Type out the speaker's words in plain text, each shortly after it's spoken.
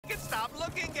Stop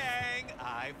looking, gang!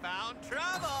 I found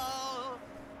trouble!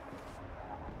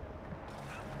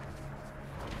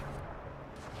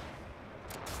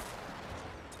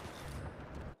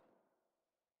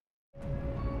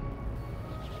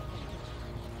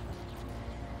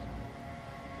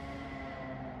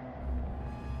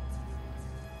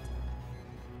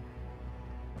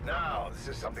 Now, this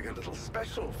is something a little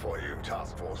special for you,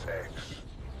 Task Force X.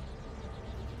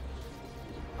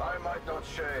 I might not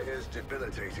share his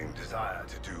debilitating desire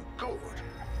to do good.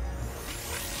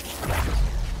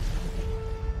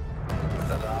 But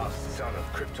the last son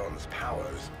of Krypton's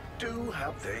powers do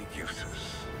have their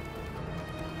uses.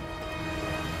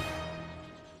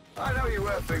 I know you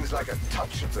wear things like a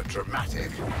touch of the dramatic.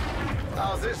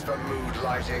 How's this for mood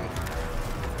lighting?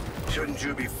 Shouldn't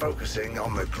you be focusing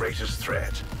on the greatest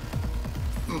threat?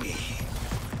 Me.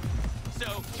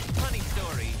 So, funny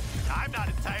story. I'm not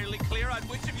entirely clear on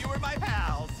which of you are my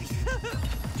pals.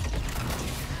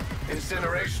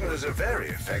 Incineration is a very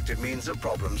effective means of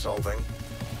problem solving.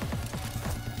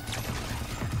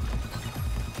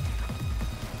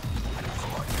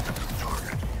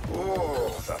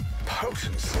 Oh, the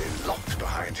potency locked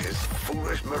behind his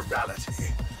foolish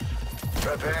morality.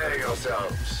 Prepare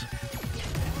yourselves.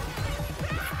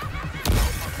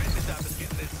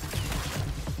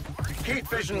 Heat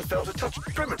vision felt a touch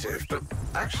primitive, but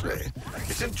actually,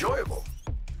 it's enjoyable.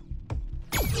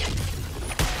 You can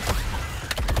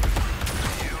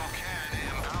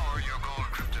empower your gold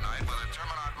kryptonite with a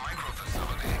Terminaut micro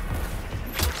facility.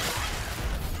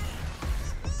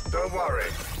 Don't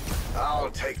worry. I'll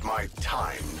take my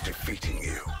time defeating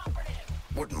you.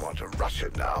 Wouldn't want to rush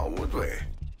it now, would we?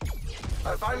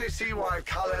 I finally see why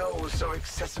Kal-El was so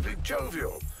excessively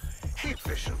jovial. Heat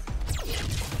vision.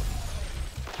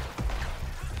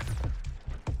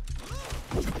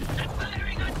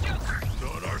 Firing on Joker!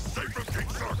 Not our safer King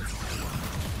Shark!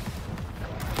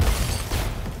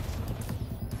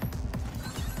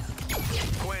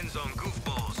 Quinn's on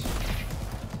goofballs.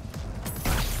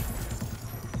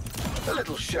 A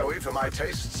little showy for my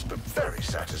tastes, but very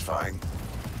satisfying.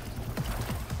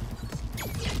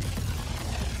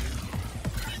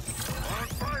 On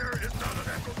fire is not an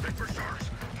actual thing for sharks.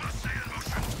 Must stay in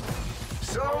motion.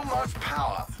 So much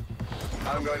power.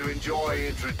 I'm going to enjoy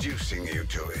introducing you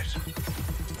to it.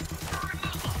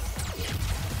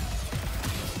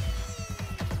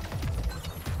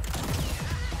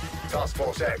 Task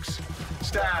Force X,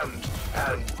 stand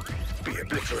and be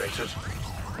obliterated.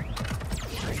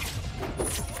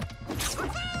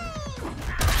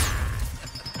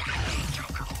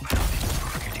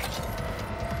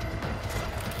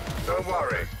 Don't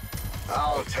worry.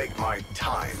 I'll take my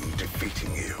time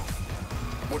defeating you.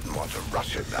 Wouldn't want to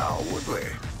rush it now, would we?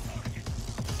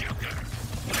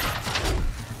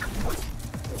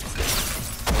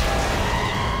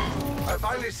 I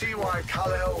finally see why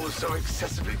Kal-El was so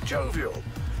excessively jovial.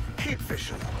 Heat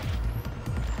vision.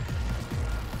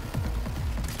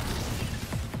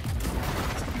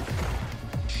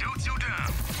 Shoot you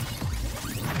down.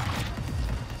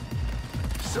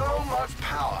 So much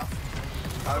power.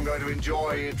 I'm going to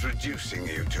enjoy introducing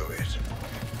you to it.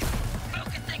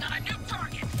 Focusing on a new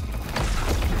target!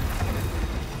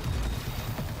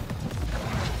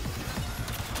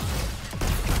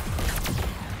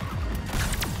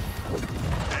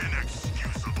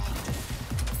 Inexcusable.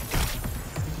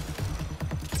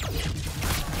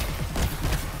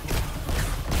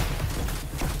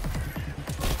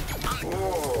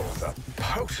 Oh, the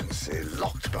potency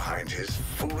locked behind his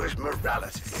foolish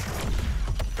morality.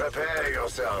 Prepare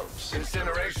yourselves.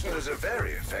 Incineration is a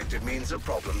very effective means of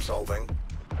problem solving.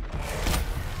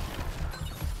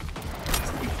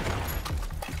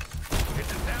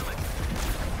 It's a talent.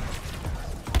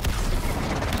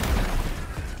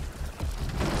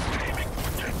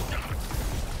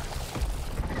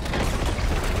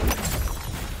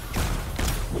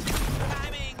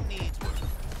 Timing needs work.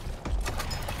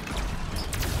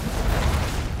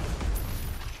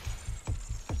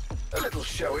 A little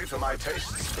showy for my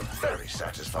tastes, but very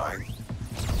satisfying. You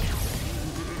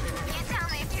tell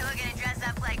me if you were gonna dress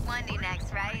up like Wendy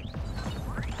next, right?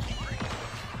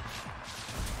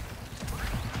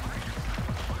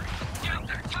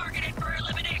 Joker targeted for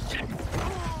elimination!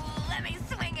 Ooh, let me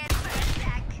swing it for a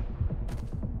sec.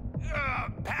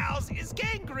 Pals, is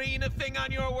gangrene a thing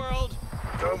on your world?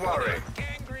 Don't worry.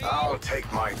 Gangrene? I'll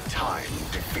take my time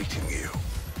defeating you.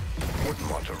 Wouldn't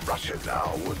want to rush it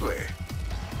now, would we?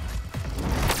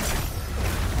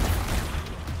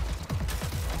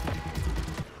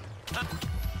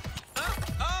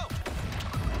 Oh!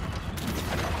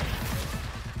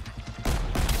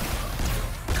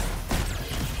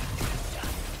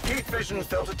 Heat vision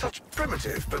felt a touch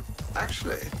primitive, but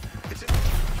actually, it's...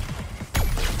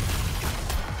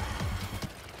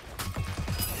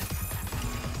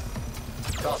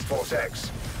 Task Force X,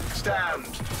 stand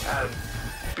and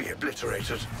be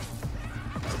obliterated.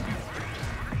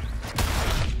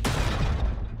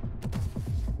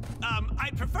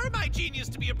 I'd prefer my genius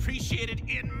to be appreciated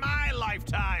in my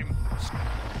lifetime.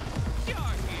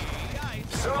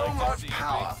 So much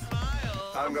power.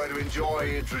 I'm going to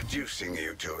enjoy introducing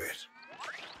you to it.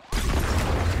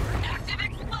 Active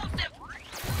explosive!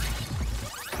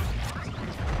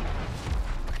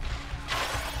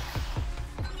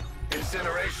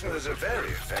 Incineration is a very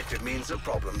effective means of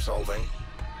problem solving.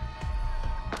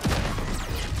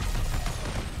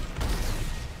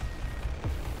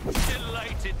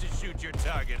 Delighted to shoot your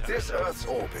target. This Earth's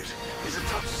orbit is a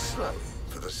touch slow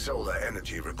for the solar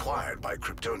energy required by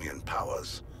Kryptonian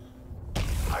powers.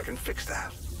 I can fix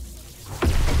that.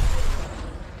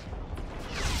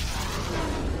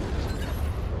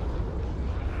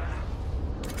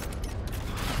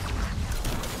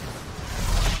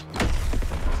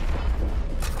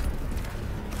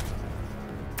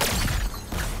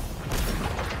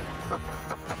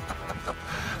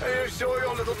 Are you sure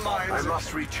your little mind? I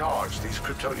must recharge these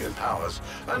Kryptonian powers.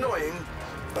 Annoying,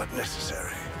 but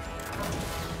necessary.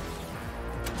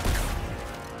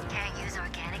 Can't use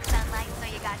organic sunlight, so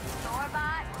you got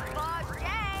store-bought. Boss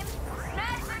James,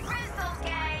 smash the crystals,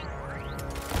 gang!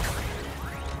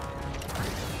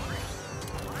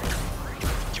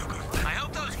 I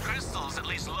hope those crystals at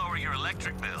least lower your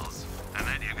electric bills. And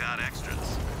then you got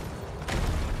extras.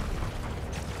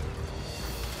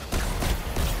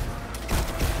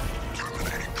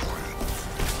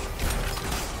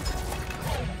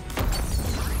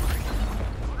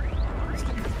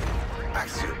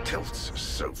 Axial tilts are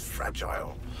so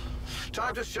fragile.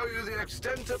 Time to show you the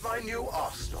extent of my new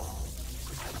arsenal.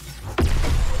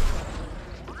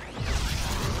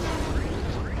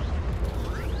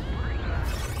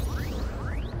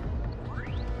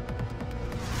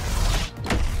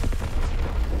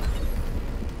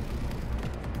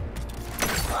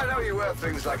 I know you wear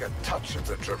things like a touch of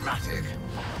the dramatic.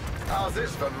 How's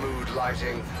this for mood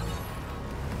lighting?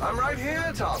 I'm right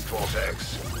here, Task Force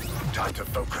X. Time to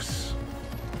focus.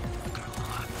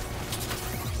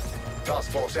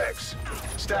 Task Force X,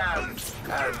 stand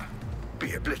and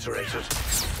be obliterated.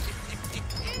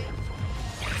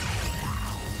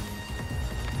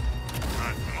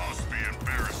 That must be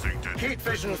embarrassing to... Heat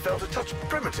vision felt a touch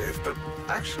primitive, but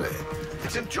actually,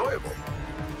 it's enjoyable.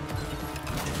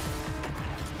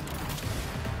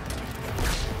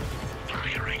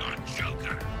 Firing on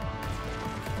Joker.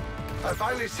 I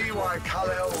finally see why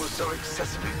Kal-El was so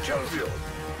excessively jovial.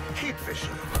 Heat vision.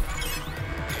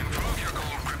 Improve your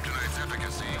gold kryptonite's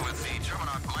efficacy with the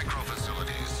Terminaut micro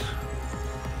facilities.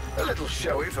 A little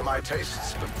showy for my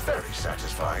tastes, but very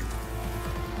satisfying.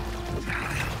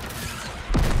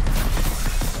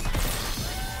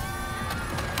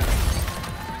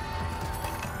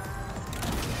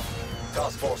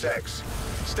 Task Force X,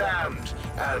 stand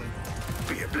and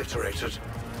be obliterated.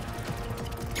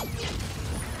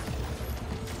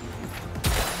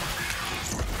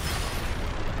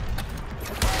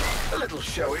 A little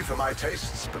showy for my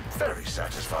tastes, but very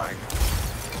satisfying.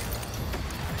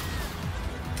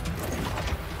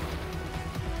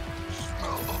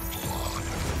 Smell the blood.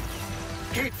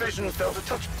 Heat vision felt a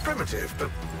touch primitive,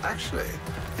 but actually,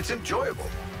 it's enjoyable.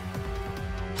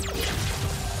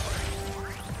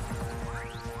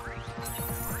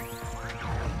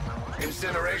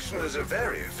 Incineration is a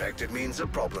very effective means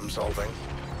of problem solving.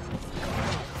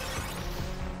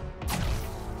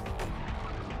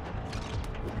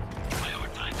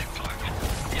 Prioritizing target.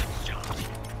 Yes, Josh.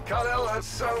 Kal-El has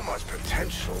so much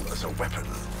potential as a weapon.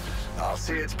 I'll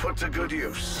see it's put to good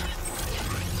use.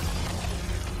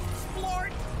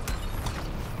 Lord!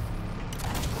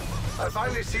 I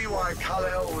finally see why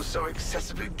Kal-El was so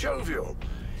excessively jovial.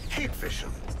 Heat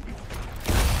vision.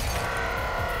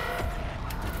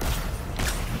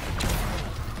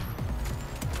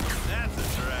 That's a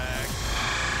drag.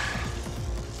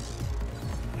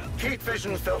 Heat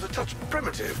vision felt a touch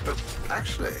primitive, but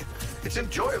actually, it's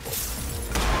enjoyable.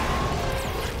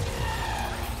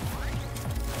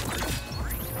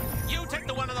 You take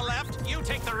the one on the left, you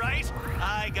take the right.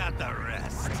 I got the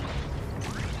rest.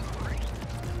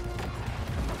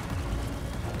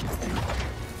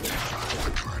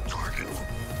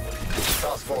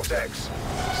 Task Force X,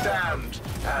 stand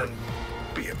and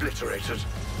be obliterated.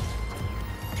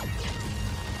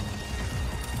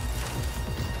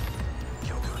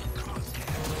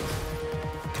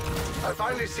 I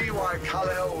finally see why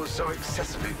Kal-El was so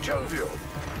excessively jovial.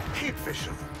 Heat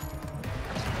vision.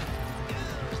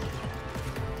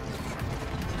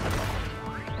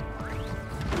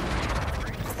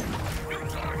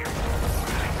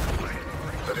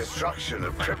 faction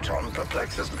of Krypton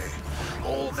perplexes me.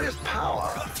 All this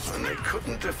power, and they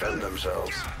couldn't defend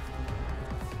themselves.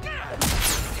 Got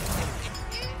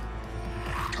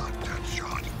that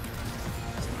shot.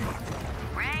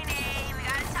 Brainy, we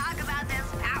gotta talk about this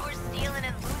power stealing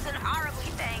and losing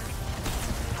horribly thing.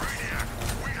 Brainiac,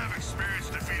 we have experience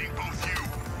defeating both you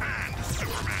and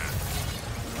Superman.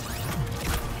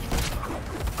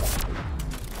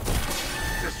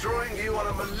 Destroying you on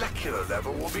a molecular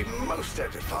level will be most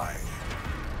edifying.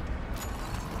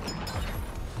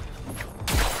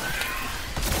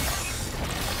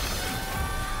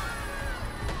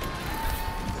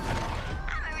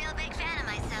 I'm a real big fan of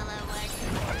my solo work.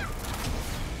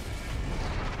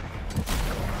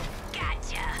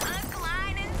 Gotcha. Hook,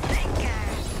 line, and sinker.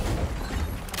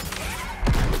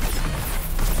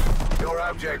 Your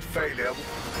abject failure.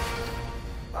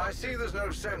 I see there's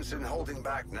no sense in holding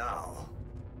back now.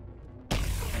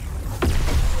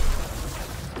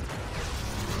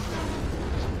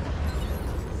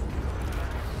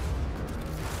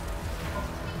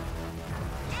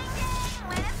 Ding ding,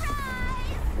 win a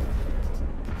prize!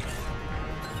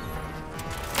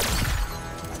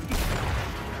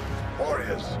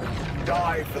 Warriors,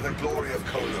 die for the glory of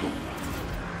Kolu.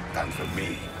 And for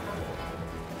me.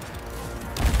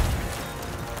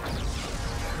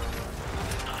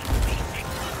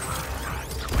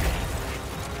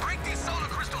 Break these solar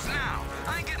crystals now.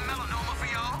 I ain't getting melanoma for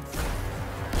y'all.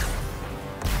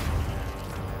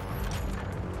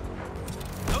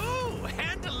 Oh,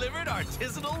 hand-delivered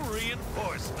artisanal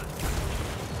reinforcement.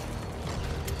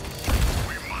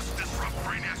 We must disrupt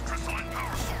Brainiac's crystalline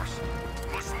power source.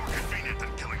 Much more convenient than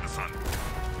killing the sun.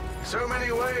 So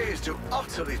many ways to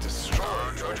utterly destroy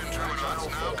Our your Trojan terminals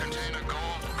now force. contain a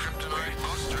gold kryptonite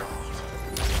booster.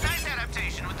 Nice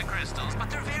adaptation with the crystals, but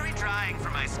they're very drying for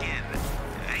my skin.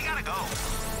 They gotta go.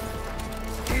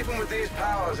 Even with these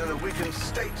powers in a weakened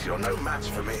state, you're no match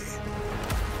for me.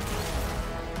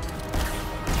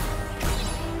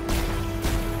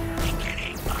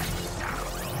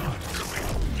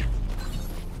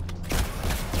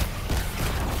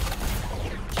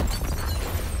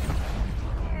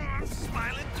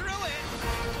 Smiling through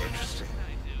it. Interesting.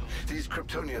 These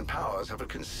Kryptonian powers have a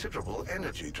considerable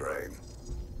energy drain.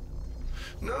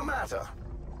 No matter.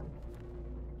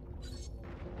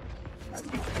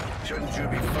 Shouldn't you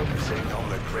be focusing on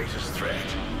the greatest threat?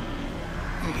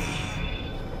 Me.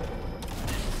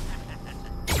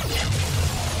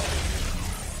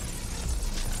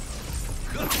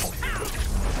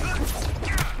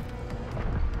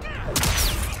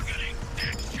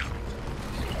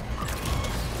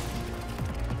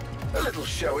 A little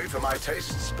showy for my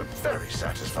tastes, but very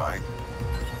satisfying.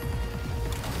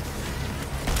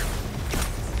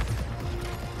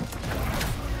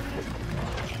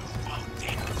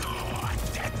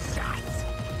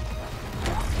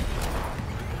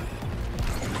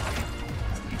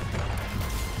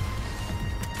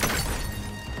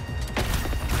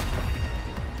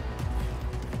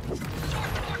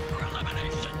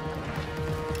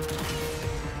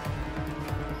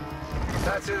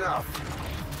 That's enough.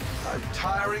 I'm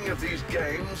tiring of these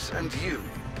games and you.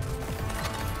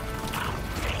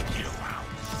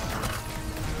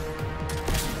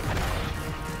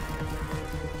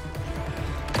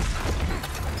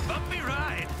 Bumpy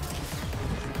ride.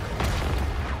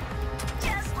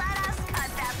 Just let us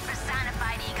cut that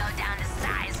personified ego down to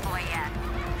size for you.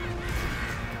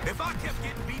 If I kept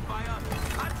getting beat by others,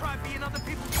 I'd try being other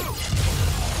people too.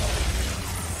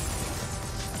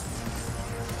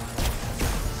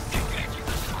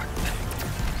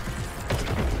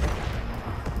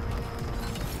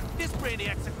 This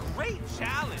Brainiac's a great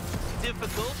challenge.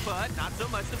 Difficult, but not so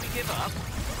much that we give up.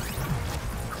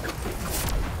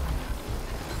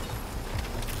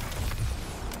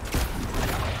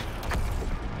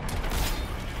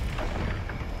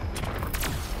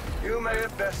 You may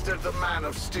have bested the Man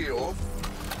of Steel,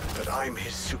 but I'm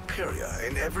his superior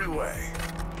in every way.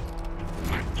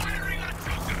 I'm firing a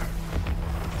Joker.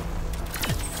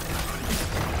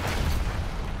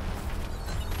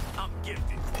 I'm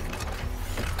gifted.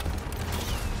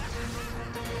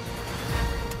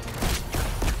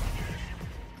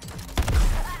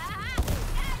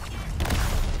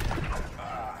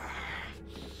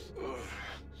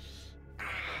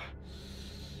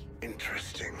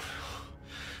 Interesting.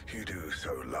 You do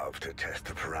so love to test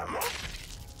the parameter.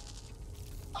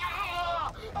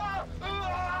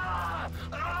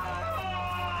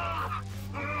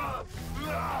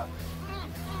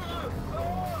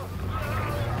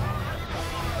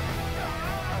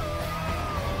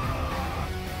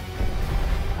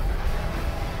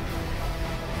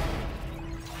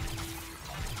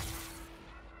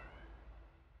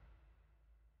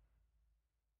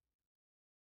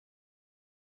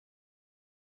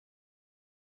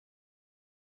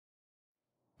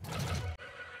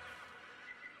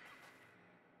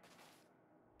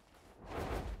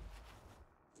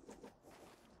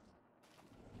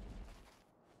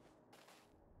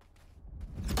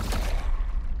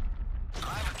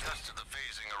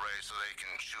 they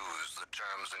can choose the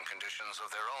terms and conditions of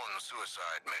their own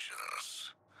suicide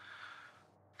missions.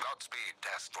 Godspeed,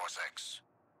 Task Force X.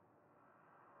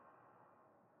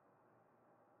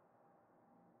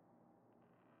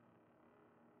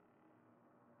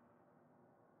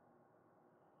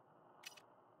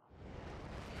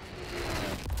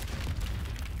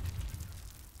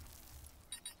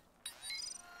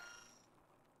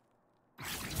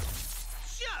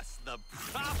 Just the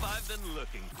prop I've been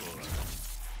looking for.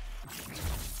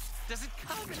 Does it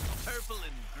come in purple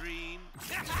and green?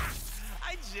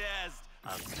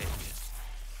 I'll take it.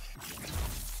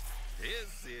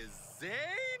 This is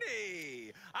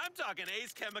zany! I'm talking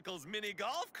Ace Chemicals mini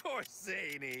golf course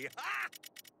zany! Ha!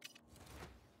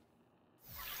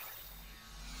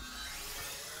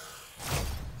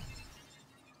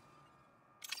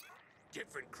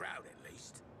 Different crowd, at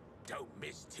least. Don't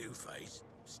miss Two-Face,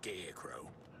 Scarecrow,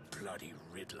 bloody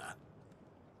Riddler.